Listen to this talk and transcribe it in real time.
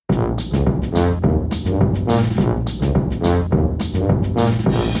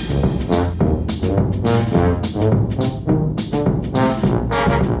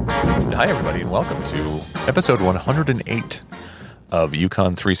welcome to episode 108 of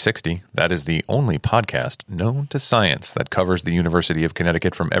UConn 360. That is the only podcast known to science that covers the University of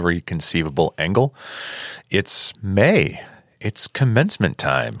Connecticut from every conceivable angle. It's May. It's commencement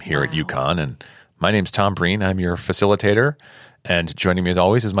time here at UConn, and my name's Tom Breen. I'm your facilitator, and joining me as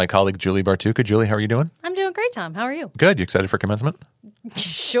always is my colleague Julie Bartuca. Julie, how are you doing? I'm doing great, Tom. How are you? Good. You excited for commencement?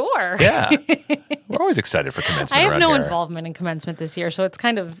 Sure. Yeah. We're always excited for commencement I have around no here. involvement in commencement this year, so it's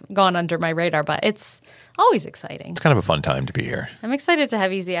kind of gone under my radar, but it's always exciting. It's kind of a fun time to be here. I'm excited to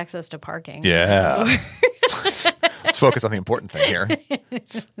have easy access to parking. Yeah. let's focus on the important thing here.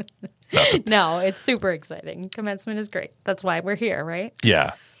 No, it's super exciting. Commencement is great. That's why we're here, right?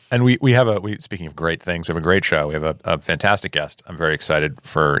 Yeah. And we speaking of great things, we have a great show. We have a fantastic guest. I'm very excited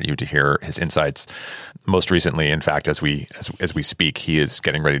for you to hear his insights. Most recently, in fact, as we speak, he is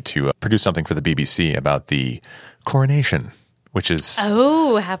getting ready to produce something for the BBC about the coronation, which is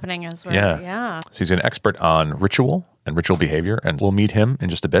happening as well. Yeah. So he's an expert on ritual and ritual behavior, and we'll meet him in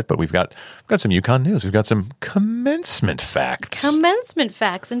just a bit. But we've got some UConn news. We've got some commencement facts. Commencement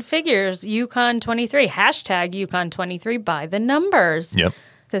facts and figures. UConn 23. Hashtag UConn 23 by the numbers. Yep.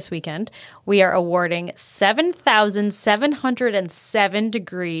 This weekend, we are awarding 7,707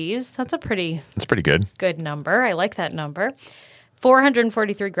 degrees. That's pretty good. Good number. I like that number.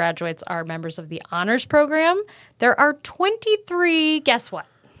 443 graduates are members of the honors program. There are 23, guess what?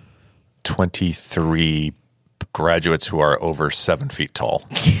 23 graduates who are over 7 feet tall.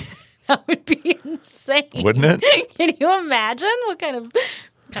 That would be insane. Wouldn't it? Can you imagine? What kind of...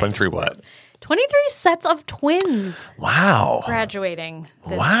 23 what? 23 sets of twins. Wow. Graduating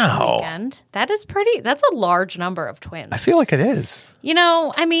this weekend. That's a large number of twins. I feel like it is. You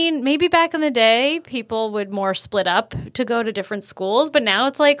know, I mean, maybe back in the day, people would more split up to go to different schools, but now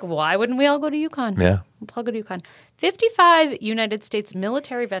it's like, why wouldn't we all go to UConn? Yeah. Let's all go to UConn. 55 United States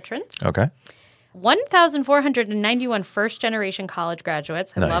military veterans. Okay. 1,491 first-generation college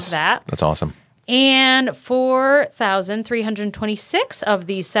graduates. I love that. That's awesome. And 4,326 of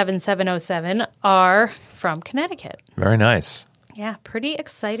the 7,707 are from Connecticut. Very nice. Yeah, pretty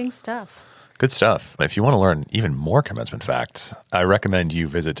exciting stuff. Good stuff. If you want to learn even more commencement facts, I recommend you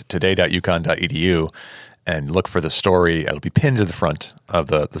visit today.uconn.edu and look for the story. It'll be pinned to the front of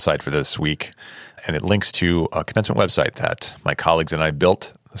the site for this week, and it links to a commencement website that my colleagues and I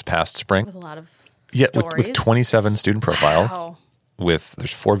built this past spring. With a lot of stories. stories. With 27 student profiles. Wow.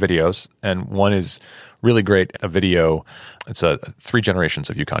 There's 4 videos, and one is really great. A video, it's 3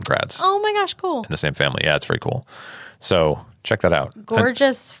 generations of UConn grads. Oh my gosh, cool. In the same family. Yeah, it's very cool. So check that out.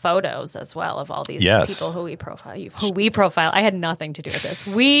 Gorgeous photos as well of all these people who we profile. I had nothing to do with this.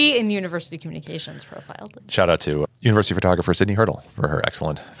 We in University Communications profiled. Shout out to University photographer Sydney Hurdle for her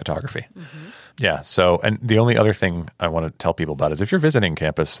excellent photography. Mm-hmm. Yeah, so, and the only other thing I want to tell people about is if you're visiting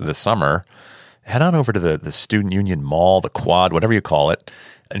campus this summer, head on over to the Student Union Mall, the Quad, whatever you call it,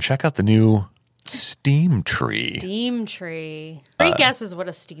 and check out the new steam tree. Steam tree. Great guesses what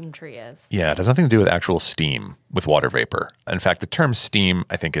a steam tree is. Yeah, it has nothing to do with actual steam, with water vapor. In fact, the term steam,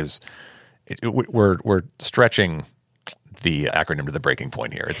 I think, we're stretching the acronym to the breaking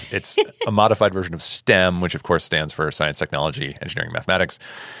point here. It's a modified version of STEM, which of course stands for science, technology, engineering, mathematics.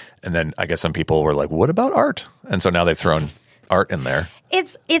 And then I guess some people were like, what about art? And so now they've thrown art in there.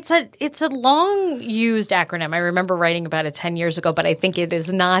 It's a long used acronym. I remember writing about it 10 years ago, but I think it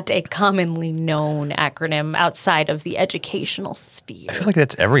is not a commonly known acronym outside of the educational sphere. I feel like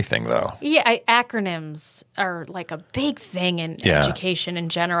that's everything, though. Yeah, acronyms are like a big thing in education in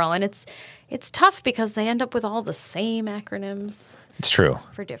general, and it's tough because they end up with all the same acronyms. It's true.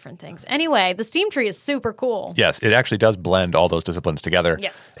 For different things. Anyway, the steam tree is super cool. Yes, it actually does blend all those disciplines together.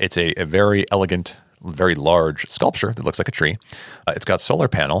 Yes. It's a very elegant, very large sculpture that looks like a tree. It's got solar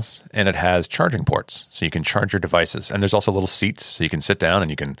panels, and it has charging ports, so you can charge your devices. And there's also little seats, so you can sit down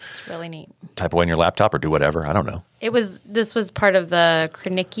and you can It's really neat. Type away on your laptop or do whatever. I don't know. This was part of the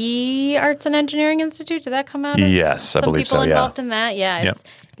Krenicki Arts and Engineering Institute. Did that come out? Yes, I believe so, Some people involved in that. Yeah, Yep.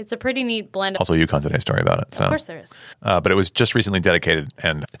 It's a pretty neat blend. Also, UConn Today story about it. So. Of course there is. But it was just recently dedicated,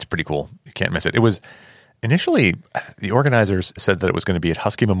 and it's pretty cool. You can't miss it. It was initially, the organizers said that it was going to be at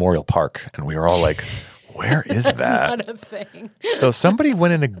Husky Memorial Park, and we were all like, where is that? That's not a thing. So somebody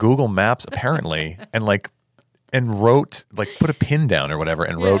went into Google Maps, apparently, and wrote, put a pin down or whatever,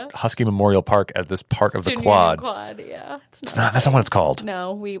 and wrote Husky Memorial Park as this part of the quad. Yeah. That's not what it's called.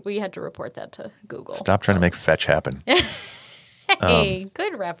 No, we had to report that to Google. Stop trying to make fetch happen. Hey,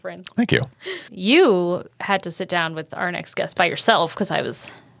 good reference. Thank you. You had to sit down with our next guest by yourself because I was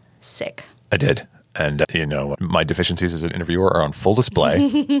sick. I did. And, my deficiencies as an interviewer are on full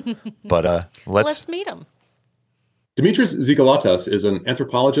display. But let's meet him. Dimitris Xygalatas is an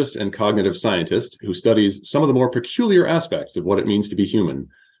anthropologist and cognitive scientist who studies some of the more peculiar aspects of what it means to be human: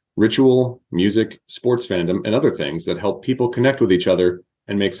 ritual, music, sports fandom, and other things that help people connect with each other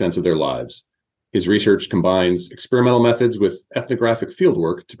and make sense of their lives. His research combines experimental methods with ethnographic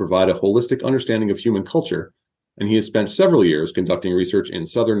fieldwork to provide a holistic understanding of human culture, and he has spent several years conducting research in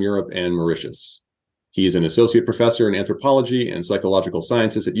Southern Europe and Mauritius. He is an associate professor in anthropology and psychological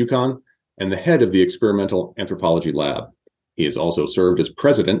sciences at UConn and the head of the Experimental Anthropology Lab. He has also served as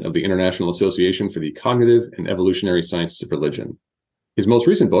president of the International Association for the Cognitive and Evolutionary Sciences of Religion. His most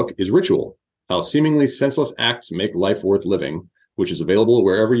recent book is Ritual: How Seemingly Senseless Acts Make Life Worth Living, which is available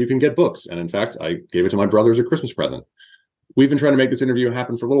wherever you can get books. And in fact, I gave it to my brother as a Christmas present. We've been trying to make this interview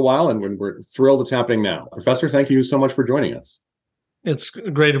happen for a little while, and we're thrilled it's happening now. Professor, thank you so much for joining us. It's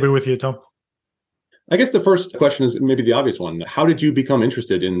great to be with you, Tom. I guess the first question is maybe the obvious one. How did you become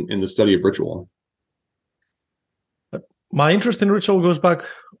interested in the study of ritual? My interest in ritual goes back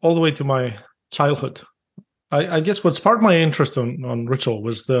all the way to my childhood. I guess what sparked my interest on ritual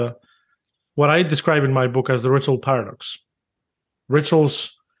was what I describe in my book as the ritual paradox.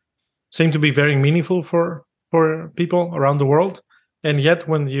 Rituals seem to be very meaningful for people around the world, and yet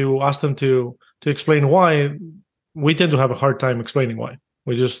when you ask them to explain why, we tend to have a hard time explaining why.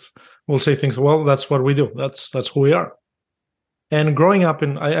 We'll say things, well, that's what we do. That's who we are. And growing up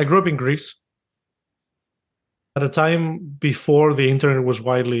I grew up in Greece at a time before the internet was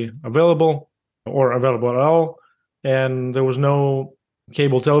widely available or available at all, and there was no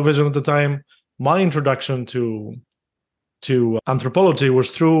cable television at the time. My introduction to anthropology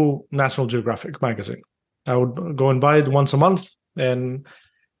was through National Geographic magazine. I would go and buy it once a month, and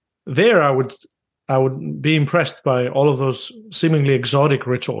there I would be impressed by all of those seemingly exotic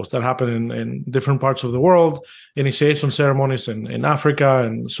rituals that happen in different parts of the world, initiation ceremonies in Africa,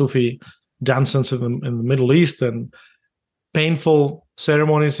 and Sufi dances in the Middle East, and painful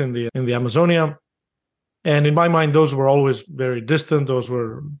ceremonies in the Amazonia. And in my mind, those were always very distant. Those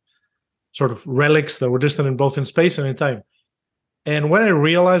were sort of relics that were distant in space and in time. And when I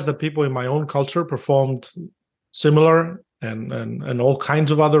realized that people in my own culture performed similar and all kinds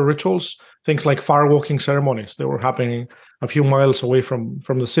of other rituals, things like fire walking ceremonies that were happening a few miles away from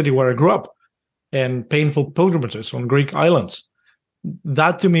the city where I grew up, and painful pilgrimages on Greek islands,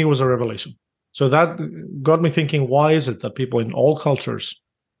 that to me was a revelation. So that got me thinking, why is it that people in all cultures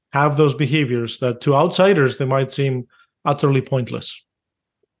have those behaviors that to outsiders they might seem utterly pointless?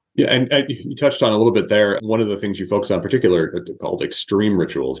 Yeah, and you touched on a little bit there. One of the things you focus on in particular called extreme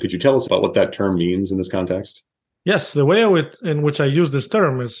rituals. Could you tell us about what that term means in this context? Yes, the way in which I use this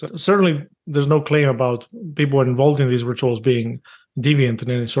term is certainly there's no claim about people involved in these rituals being deviant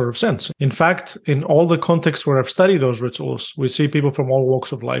in any sort of sense. In fact, in all the contexts where I've studied those rituals, we see people from all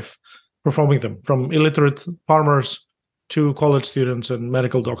walks of life performing them, from illiterate farmers to college students and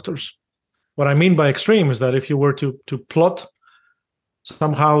medical doctors. What I mean by extreme is that if you were to plot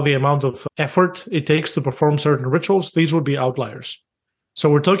somehow the amount of effort it takes to perform certain rituals, these would be outliers. So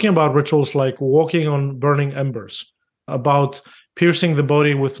we're talking about rituals like walking on burning embers, about piercing the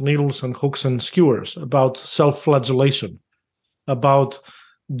body with needles and hooks and skewers, about self-flagellation, about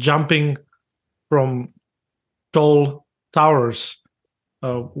jumping from tall towers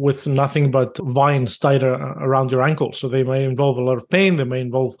with nothing but vines tied around your ankles. So they may involve a lot of pain, they may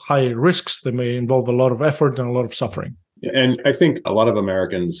involve high risks, they may involve a lot of effort and a lot of suffering. And I think a lot of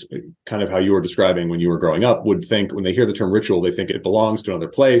Americans, kind of how you were describing when you were growing up, would think when they hear the term ritual, they think it belongs to another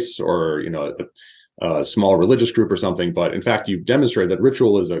place or, a small religious group or something. But in fact, you've demonstrated that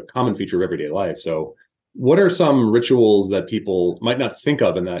ritual is a common feature of everyday life. So what are some rituals that people might not think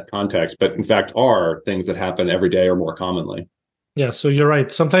of in that context, but in fact are things that happen every day or more commonly? Yeah, so you're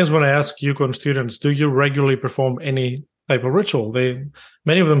right. Sometimes when I ask UConn students, do you regularly perform any type of ritual?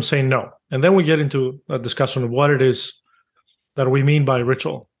 Many of them say no. And then we get into a discussion of what it is that we mean by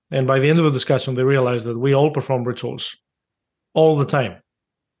ritual. And by the end of the discussion, they realize that we all perform rituals all the time.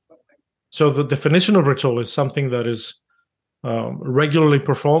 So the definition of ritual is something that is regularly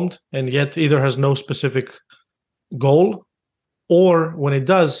performed and yet either has no specific goal, or when it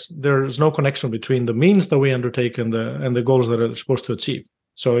does, there's no connection between the means that we undertake and the goals that are supposed to achieve.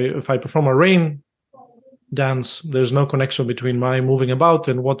 So if I perform a rain dance, there's no connection between my moving about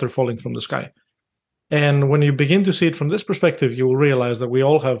and water falling from the sky. And when you begin to see it from this perspective, you will realize that we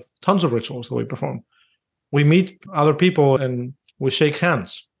all have tons of rituals that we perform. We meet other people and we shake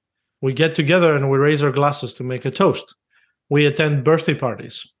hands. We get together and we raise our glasses to make a toast. We attend birthday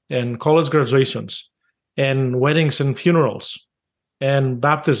parties and college graduations and weddings and funerals and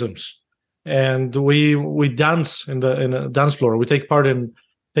baptisms. And we dance in a dance floor. We take part in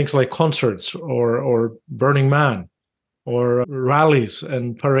things like concerts or Burning Man or rallies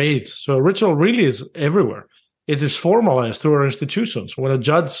and parades. So ritual really is everywhere. It is formalized through our institutions. When a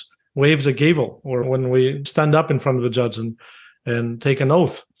judge waves a gavel, or when we stand up in front of the judge and take an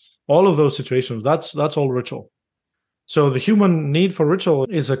oath, all of those situations, that's all ritual. So the human need for ritual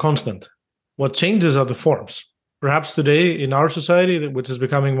is a constant. What changes are the forms. Perhaps today in our society, which is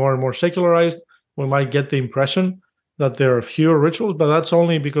becoming more and more secularized, we might get the impression that there are fewer rituals, but that's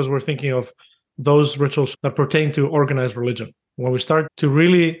only because we're thinking of those rituals that pertain to organized religion. When we start to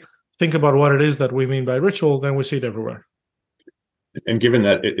really think about what it is that we mean by ritual, then we see it everywhere. And given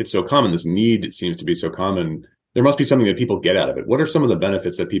that it's so common, this need seems to be so common, there must be something that people get out of it. What are some of the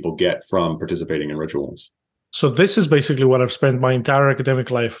benefits that people get from participating in rituals? So this is basically what I've spent my entire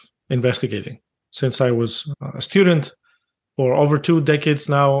academic life investigating. Since I was a student for over 2 decades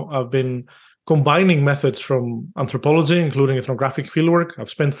now, I've been combining methods from anthropology, including ethnographic fieldwork. I've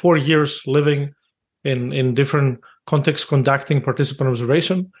spent 4 years living in different contexts, conducting participant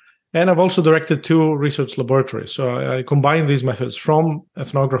observation. And I've also directed 2 research laboratories. So I combine these methods from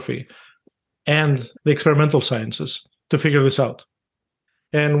ethnography and the experimental sciences to figure this out.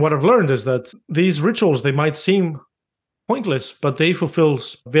 And what I've learned is that these rituals, they might seem pointless, but they fulfill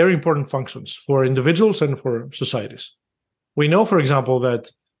very important functions for individuals and for societies. We know, for example,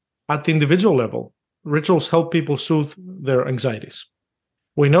 that at the individual level, rituals help people soothe their anxieties.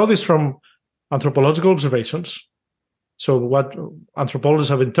 We know this from anthropological observations. So what anthropologists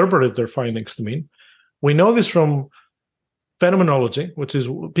have interpreted their findings to mean. We know this from phenomenology, which is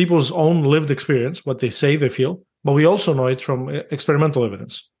people's own lived experience, what they say they feel, but we also know it from experimental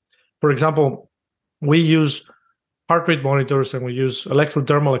evidence. For example, we use heart rate monitors and we use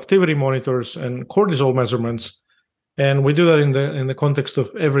electrodermal activity monitors and cortisol measurements. And we do that in the context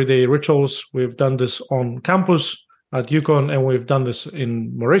of everyday rituals. We've done this on campus at UConn, and we've done this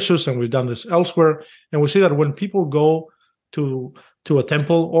in Mauritius, and we've done this elsewhere. And we see that when people go to a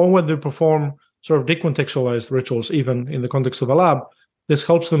temple, or when they perform sort of decontextualized rituals, even in the context of a lab, this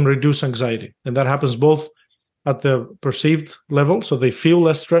helps them reduce anxiety. And that happens both at the perceived level, so they feel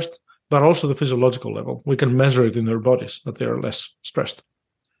less stressed, but also the physiological level. We can measure it in their bodies that they are less stressed.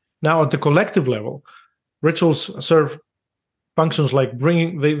 Now, at the collective level, rituals serve functions like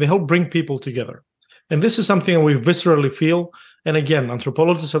they help bring people together. And this is something we viscerally feel. And again,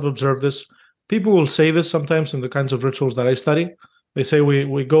 anthropologists have observed this. People will say this sometimes in the kinds of rituals that I study. They say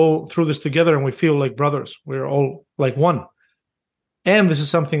we go through this together and we feel like brothers. We're all like one. And this is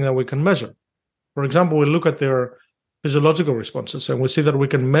something that we can measure. For example, we look at their physiological responses and we see that we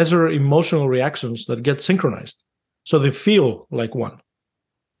can measure emotional reactions that get synchronized. So they feel like one.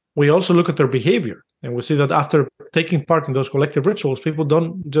 We also look at their behavior and we see that after taking part in those collective rituals, people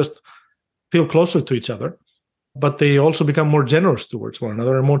don't just feel closer to each other, but they also become more generous towards one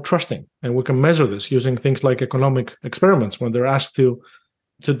another and more trusting. And we can measure this using things like economic experiments when they're asked to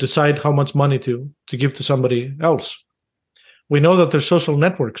decide how much money to give to somebody else. We know that their social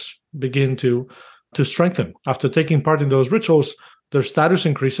networks begin to strengthen. After taking part in those rituals, their status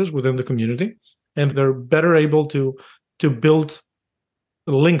increases within the community, and they're better able to build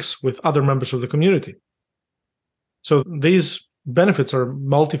links with other members of the community. So these benefits are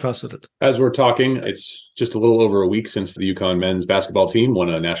multifaceted. As we're talking, it's just a little over a week since the UConn men's basketball team won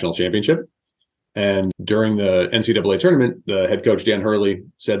a national championship. And during the NCAA tournament, the head coach, Dan Hurley,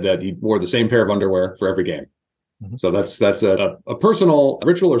 said that he wore the same pair of underwear for every game. Mm-hmm. So that's a personal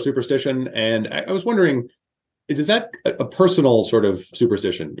ritual or superstition. And I was wondering, is that a personal sort of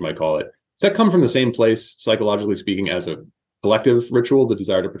superstition, you might call it? Does that come from the same place, psychologically speaking, as a collective ritual, the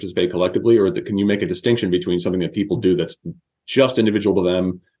desire to participate collectively, or can you make a distinction between something that people do that's just individual to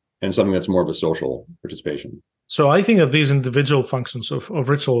them and something that's more of a social participation? So I think that these individual functions of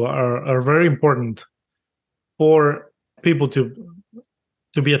ritual are very important for people to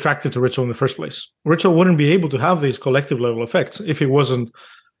be attracted to ritual in the first place. Ritual wouldn't be able to have these collective level effects if it wasn't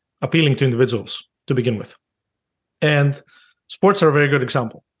appealing to individuals to begin with. And sports are a very good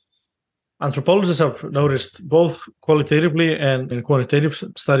example. Anthropologists have noticed both qualitatively and in quantitative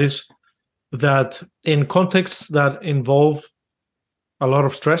studies that in contexts that involve a lot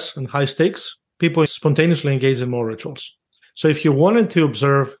of stress and high stakes, people spontaneously engage in more rituals. So if you wanted to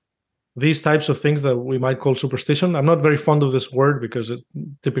observe these types of things that we might call superstition, I'm not very fond of this word because it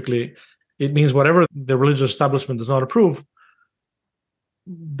means whatever the religious establishment does not approve.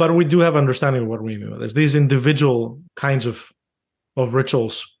 But we do have understanding of what we mean by this. These individual kinds of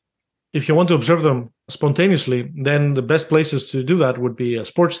rituals, if you want to observe them spontaneously, then the best places to do that would be a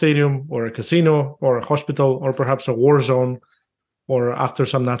sports stadium or a casino or a hospital or perhaps a war zone or after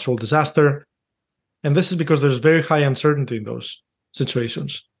some natural disaster. And this is because there's very high uncertainty in those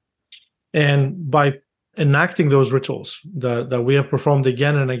situations. And by enacting those rituals that we have performed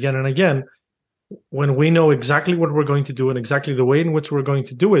again and again and again, when we know exactly what we're going to do and exactly the way in which we're going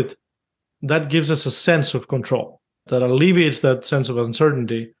to do it, that gives us a sense of control that alleviates that sense of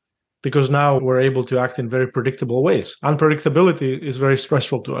uncertainty, because now we're able to act in very predictable ways. Unpredictability is very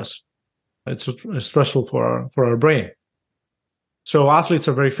stressful to us. It's stressful for our brain. So athletes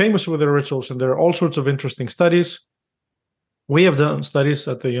are very famous with their rituals, and there are all sorts of interesting studies. We have done studies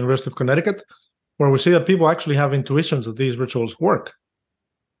at the University of Connecticut where we see that people actually have intuitions that these rituals work.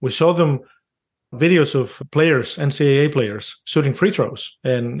 We show them videos of players, NCAA players, shooting free throws.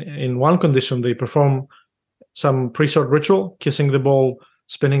 And in one condition, they perform some pre-shot ritual, kissing the ball,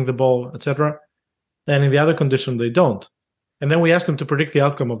 spinning the ball, etc. And in the other condition, they don't. And then we ask them to predict the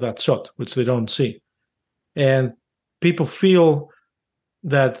outcome of that shot, which they don't see. And people feel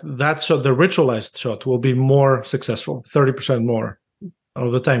that shot, the ritualized shot, will be more successful, 30% more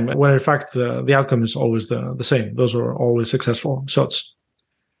of the time, when in fact the outcome is always the same. Those are always successful shots.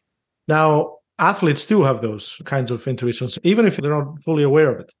 Now, athletes do have those kinds of intuitions, even if they're not fully aware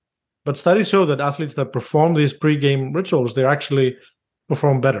of it. But studies show that athletes that perform these pre-game rituals, they actually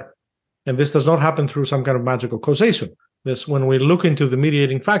perform better. And this does not happen through some kind of magical causation. This, when we look into the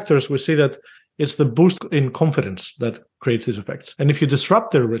mediating factors, we see that it's the boost in confidence that creates these effects. And if you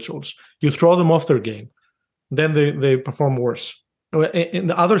disrupt their rituals, you throw them off their game, then they perform worse. In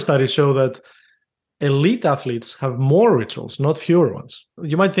the other studies show that elite athletes have more rituals, not fewer ones.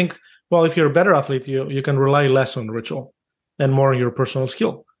 You might think, well, if you're a better athlete, you can rely less on ritual and more on your personal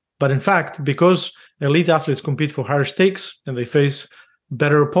skill. But in fact, because elite athletes compete for higher stakes and they face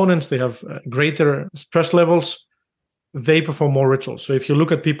better opponents, they have greater stress levels, they perform more rituals. So if you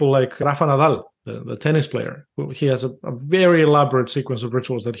look at people like Rafa Nadal, the tennis player, he has a very elaborate sequence of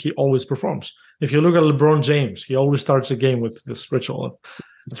rituals that he always performs. If you look at LeBron James, he always starts a game with this ritual of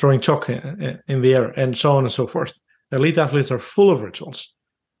throwing chalk in the air, and so on and so forth. Elite athletes are full of rituals.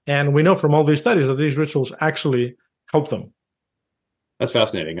 And we know from all these studies that these rituals actually help them. That's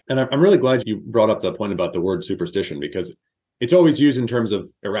fascinating. And I'm really glad you brought up the point about the word superstition, because it's always used in terms of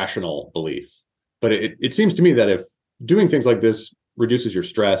irrational belief. But it seems to me that if doing things like this reduces your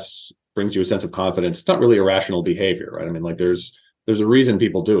stress, brings you a sense of confidence, it's not really irrational behavior, right? I mean, like there's a reason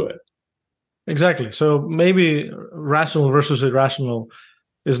people do it. Exactly. So maybe rational versus irrational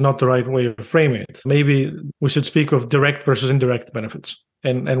is not the right way of framing it. Maybe we should speak of direct versus indirect benefits.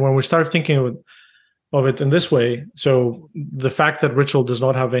 And when we start thinking of it in this way, so the fact that ritual does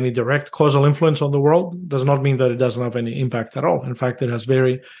not have any direct causal influence on the world does not mean that it doesn't have any impact at all. In fact, it has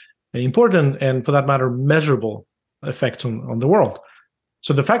very important and, for that matter, measurable effects on the world.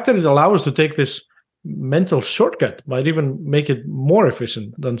 So the fact that it allows us to take this mental shortcut might even make it more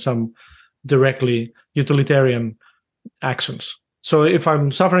efficient than some directly utilitarian actions. So if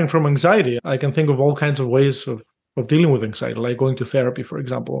I'm suffering from anxiety, I can think of all kinds of ways of dealing with anxiety, like going to therapy, for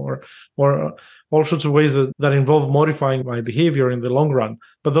example, or all sorts of ways that involve modifying my behavior in the long run.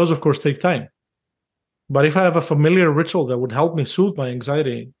 But those, of course, take time. But if I have a familiar ritual that would help me soothe my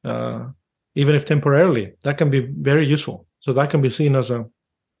anxiety, even if temporarily, that can be very useful. So that can be seen as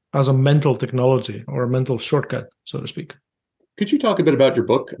a mental technology or a mental shortcut, so to speak. Could you talk a bit about your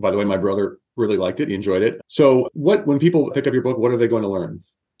book? By the way, my brother really liked it. He enjoyed it. So when people pick up your book, what are they going to learn?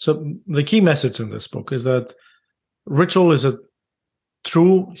 So the key message in this book is that ritual is a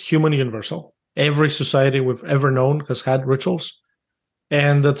true human universal. Every society we've ever known has had rituals.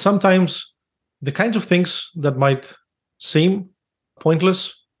 And that sometimes the kinds of things that might seem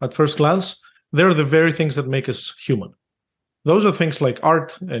pointless at first glance, they're the very things that make us human. Those are things like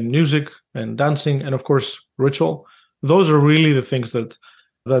art and music and dancing and, of course, ritual. Those are really the things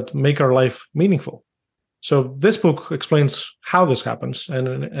that make our life meaningful. So this book explains how this happens,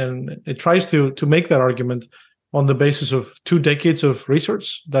 and it tries to make that argument on the basis of 2 decades of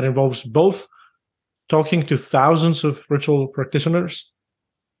research that involves both talking to thousands of ritual practitioners,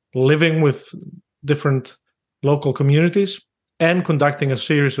 living with different local communities, and conducting a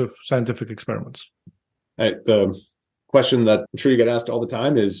series of scientific experiments. The question that I'm sure you get asked all the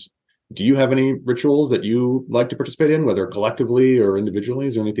time is, do you have any rituals that you like to participate in, whether collectively or individually?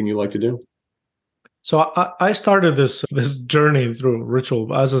 Is there anything you like to do? So I started this journey through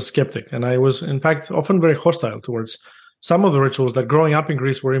ritual as a skeptic, and I was, in fact, often very hostile towards some of the rituals that growing up in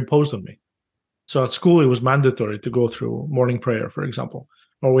Greece were imposed on me. So at school, it was mandatory to go through morning prayer, for example,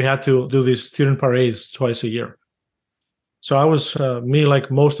 or we had to do these student parades twice a year. So I was, me like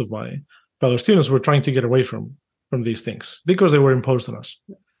most of my fellow students, were trying to get away from these things because they were imposed on us.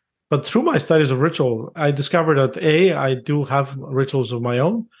 But through my studies of ritual, I discovered that A, I do have rituals of my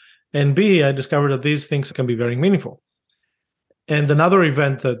own, and B, I discovered that these things can be very meaningful. And another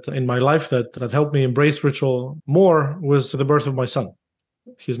event that in my life that helped me embrace ritual more was the birth of my son.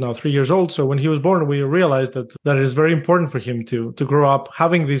 He's now 3 years old. So when he was born, we realized that it is very important for him to grow up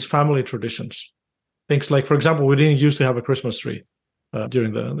having these family traditions. Things like, for example, we didn't used to have a Christmas tree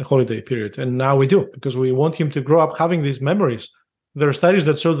during the holiday period. And now we do, because we want him to grow up having these memories. There are studies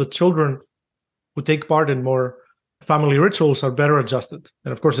that show that children who take part in more family rituals are better adjusted.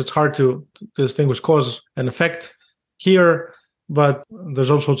 And of course, it's hard to distinguish cause and effect here, but there's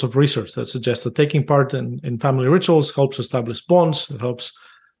all sorts of research that suggests that taking part in family rituals helps establish bonds. It helps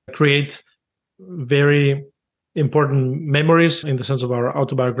create very important memories in the sense of our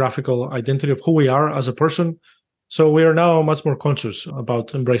autobiographical identity of who we are as a person. So we are now much more conscious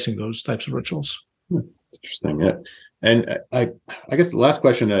about embracing those types of rituals. Interesting. Yeah. And I guess the last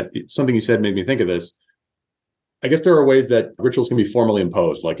question, something you said made me think of this. I guess there are ways that rituals can be formally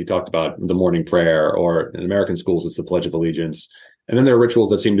imposed, like you talked about the morning prayer, or in American schools, it's the Pledge of Allegiance. And then there are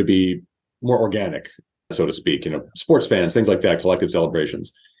rituals that seem to be more organic, so to speak, sports fans, things like that, collective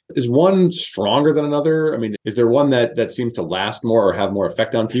celebrations. Is one stronger than another? I mean, is there one that seems to last more or have more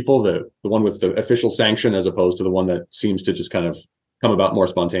effect on people, the one with the official sanction, as opposed to the one that seems to just kind of come about more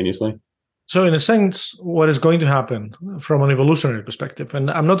spontaneously? So in a sense, what is going to happen from an evolutionary perspective, and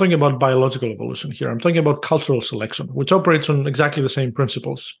I'm not talking about biological evolution here, I'm talking about cultural selection, which operates on exactly the same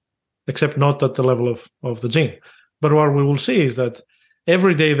principles, except not at the level of the gene. But what we will see is that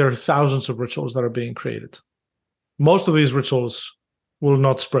every day there are thousands of rituals that are being created. Most of these rituals will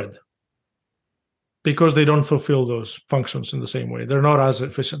not spread because they don't fulfill those functions in the same way. They're not as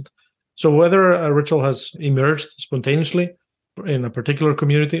efficient. So whether a ritual has emerged spontaneously in a particular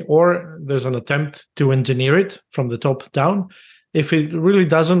community, or there's an attempt to engineer it from the top down, if it really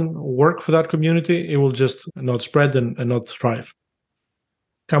doesn't work for that community, it will just not spread and not thrive.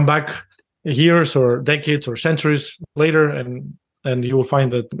 Come back years or decades or centuries later, and you will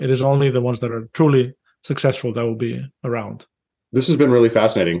find that it is only the ones that are truly successful that will be around. This has been really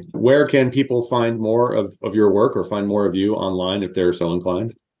fascinating. Where can people find more of your work or find more of you online if they're so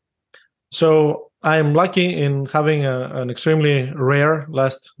inclined? So I'm lucky in having an extremely rare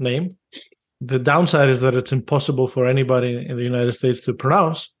last name. The downside is that it's impossible for anybody in the United States to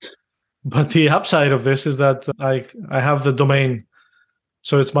pronounce. But the upside of this is that I have the domain.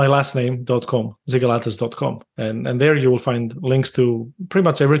 So it's my last name.com, Xygalatas.com. And there you will find links to pretty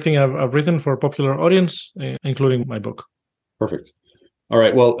much everything I've written for a popular audience, including my book. Perfect. All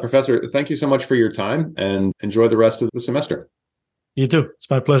right. Well, Professor, thank you so much for your time, and enjoy the rest of the semester. You too. It's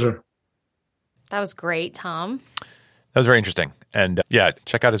my pleasure. That was great, Tom. That was very interesting. And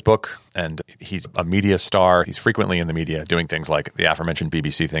check out his book. And he's a media star. He's frequently in the media doing things like the aforementioned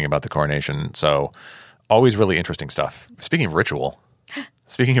BBC thing about the coronation. So always really interesting stuff. Speaking of ritual.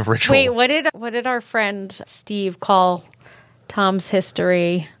 Wait, what did our friend Steve call Tom's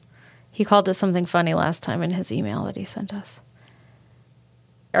history? He called it something funny last time in his email that he sent us.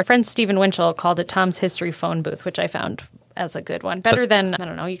 Our friend Stephen Winchell called it Tom's history phone booth, which I found as a good one. Better than, I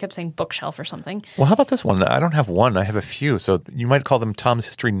don't know, you kept saying bookshelf or something. Well, how about this one? I don't have one. I have a few. So you might call them Tom's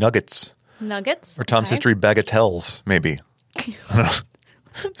history nuggets. Nuggets? Or Tom's history bagatelles, maybe. I don't know.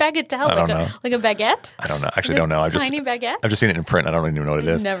 What's a bagatelle? Like a baguette? I don't know. Actually, don't know. Tiny baguette? I've just seen it in print. I don't even know what it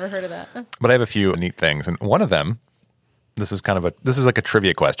is. Never heard of that. But I have a few neat things. And one of them, this is like a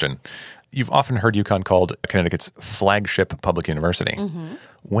trivia question. You've often heard UConn called Connecticut's flagship public university. Mm-hmm.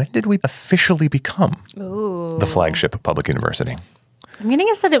 When did we officially become the flagship public university? I'm going to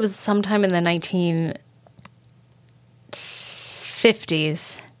guess that it was sometime in the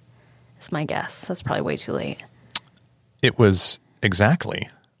 1950s. Is my guess. That's probably way too late. It was exactly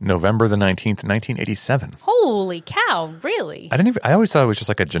November the 19th, 1987. Holy cow, really? I always thought it was just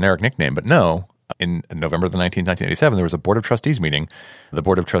like a generic nickname, but no. In November the 19th, 1987, there was a Board of Trustees meeting. The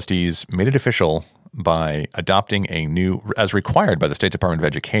Board of Trustees made it official by adopting a new, as required by the State Department of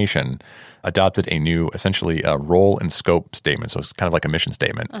Education, adopted a new, essentially, role and scope statement. So it's kind of like a mission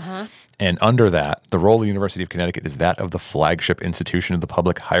statement. Uh-huh. And under that, the role of the University of Connecticut is that of the flagship institution of the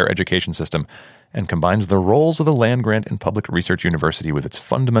public higher education system, and combines the roles of the land-grant and public research university with its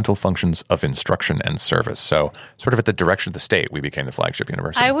fundamental functions of instruction and service. So sort of at the direction of the state, we became the flagship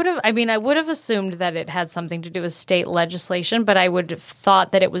university. I would have assumed that it had something to do with state legislation, but I would have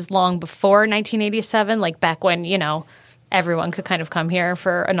thought that it was long before 1987, like back when, everyone could kind of come here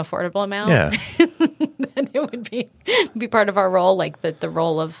for an affordable amount. Yeah. Then it would be part of our role, like the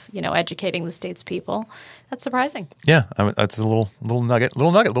role of, educating the state's people. That's surprising. Yeah. That's a little nugget,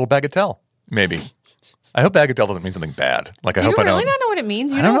 little bagatelle. Maybe. I hope bagatelle doesn't mean something bad. Like, I hope I don't. You really don't know what it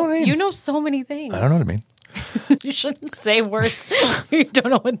means? I don't know what it means. You know so many things. I don't know what it means. You shouldn't say words you don't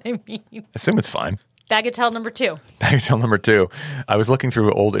know what they mean. I assume it's fine. Bagatelle number 2. Bagatelle number 2. I was looking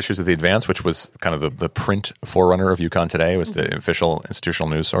through old issues of the Advance, which was kind of the print forerunner of UConn Today. It was the official institutional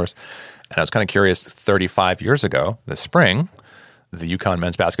news source. And I was kind of curious, 35 years ago, this spring, the UConn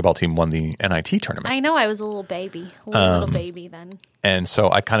men's basketball team won the NIT tournament. I know. I was a little baby. Little baby then. And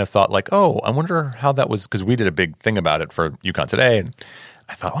so I kind of thought like, oh, I wonder how that was, because we did a big thing about it for UConn Today. And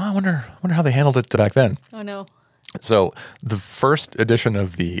I thought, well, I wonder how they handled it back then. Oh, no. So the first edition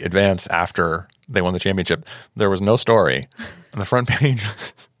of the Advance after they won the championship, there was no story. On the front page,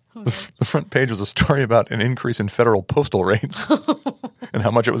 the front page was a story about an increase in federal postal rates and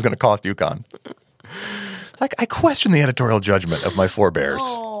how much it was going to cost UConn. Like, I question the editorial judgment of my forebears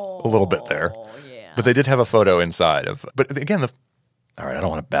a little bit there. Yeah. But they did have a photo inside of, but again, all right, I don't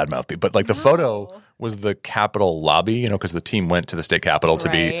want to badmouth people, but like the photo was the Capitol lobby, because the team went to the state Capitol to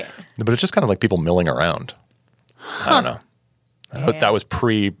be, but it's just kind of like people milling around. I don't know. Yeah. That was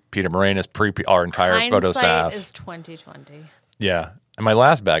pre-Peter Moranis, our entire Hindsight photo staff. Is 2020. Yeah. And my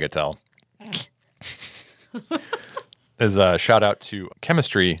last bagatelle is a shout out to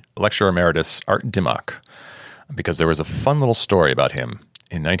chemistry lecturer emeritus Art Dimmock, because there was a fun little story about him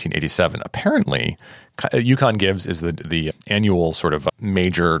in 1987. Apparently, UConn Gives is the annual sort of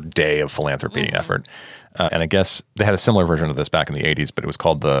major day of philanthropy effort. And I guess they had a similar version of this back in the 80s, but it was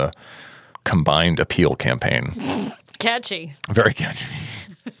called the Combined Appeal Campaign. Catchy. Very catchy.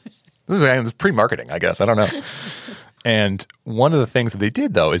 This is pre-marketing, I guess. I don't know. And one of the things that they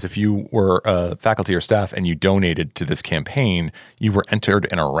did, though, is if you were faculty or staff and you donated to this campaign, you were entered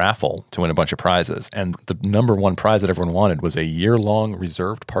in a raffle to win a bunch of prizes. And the number one prize that everyone wanted was a year-long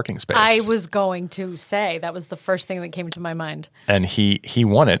reserved parking space. I was going to say, that was the first thing that came to my mind. And he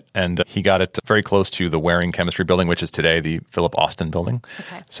won it, and he got it very close to the Waring Chemistry Building, which is today the Philip Austin Building.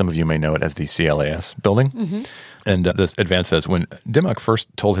 Okay. Some of you may know it as the CLAS building. Mm-hmm. And this Advance says, when Dimmock first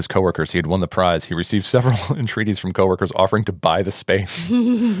told his coworkers he had won the prize, he received several entreaties from coworkers offering to buy the space.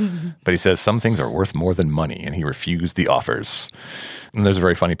 But he says some things are worth more than money, and he refused the offers. And there's a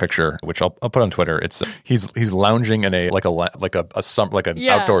very funny picture, which I'll put on Twitter. It's he's lounging in an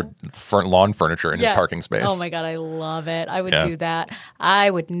outdoor lawn furniture in his parking space. Oh my God, I love it. I would do that. I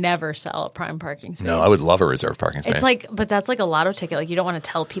would never sell a prime parking space. No, I would love a reserved parking space. But that's like a lotto ticket. Like, you don't want to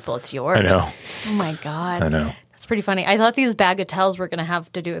tell people it's yours. I know. Oh my God. I know. It's pretty funny. I thought these bagatelles were going to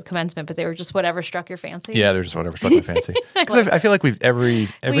have to do with commencement, but they were just whatever struck your fancy. Yeah, they're just whatever struck my fancy. Because I feel like every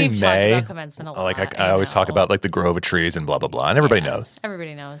we've May, talked about commencement a lot. Like I always talk about like the grove of trees and blah blah blah, and everybody knows.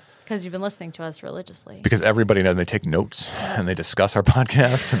 Everybody knows because you've been listening to us religiously. Because everybody knows, and they take notes and they discuss our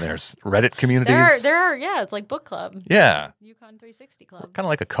podcast, and there's Reddit communities. There are. Yeah, it's like book club. Yeah, UConn 360 club. Kind of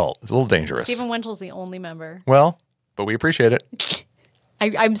like a cult. It's a little dangerous. Stephen Winchell's the only member. Well, but we appreciate it.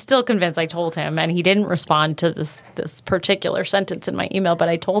 I'm still convinced I told him, and he didn't respond to this particular sentence in my email, but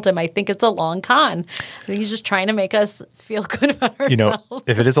I told him I think it's a long con. I think he's just trying to make us feel good about ourselves.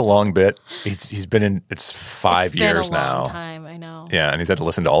 If it is a long bit, he's been in, it's 5 years now. It's been a long time, I know. Yeah, and he's had to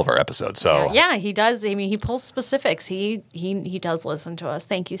listen to all of our episodes. So yeah, he does. I mean, he pulls specifics. He does listen to us.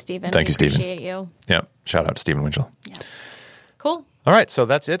 Thank you, Stephen. Thank you, Stephen. Appreciate you. Yeah, shout out to Stephen Winchell. Yeah. Cool. All right, so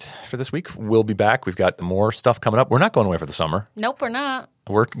that's it for this week. We'll be back. We've got more stuff coming up. We're not going away for the summer. Nope, we're not.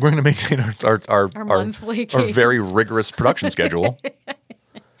 We're going to maintain our monthly our very rigorous production schedule.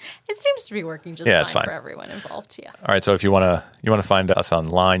 It seems to be working just fine for everyone involved. Yeah. All right, so if you want to find us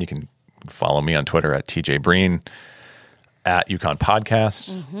online, you can follow me on Twitter at TJ Breen, at UConn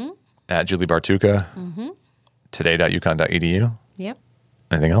Podcast, at Julie Bartuca, today.uconn.edu. Yep.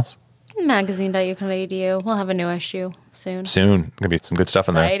 Anything else? Magazine.uconn.edu. We'll have a new issue soon. Going to be some good stuff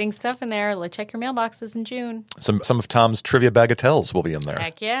in there. Exciting stuff in there. Let's check your mailboxes in June. Some of Tom's trivia bagatelles will be in there.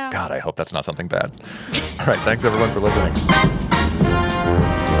 Heck yeah. God, I hope that's not something bad. All right, thanks everyone for listening.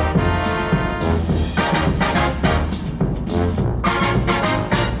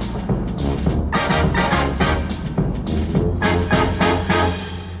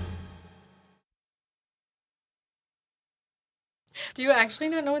 Do you actually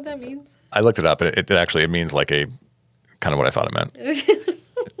not know what that means? I looked it up. It means like a kind of what I thought it meant.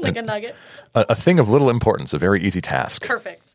 Like a nugget. A thing of little importance, a very easy task. Perfect.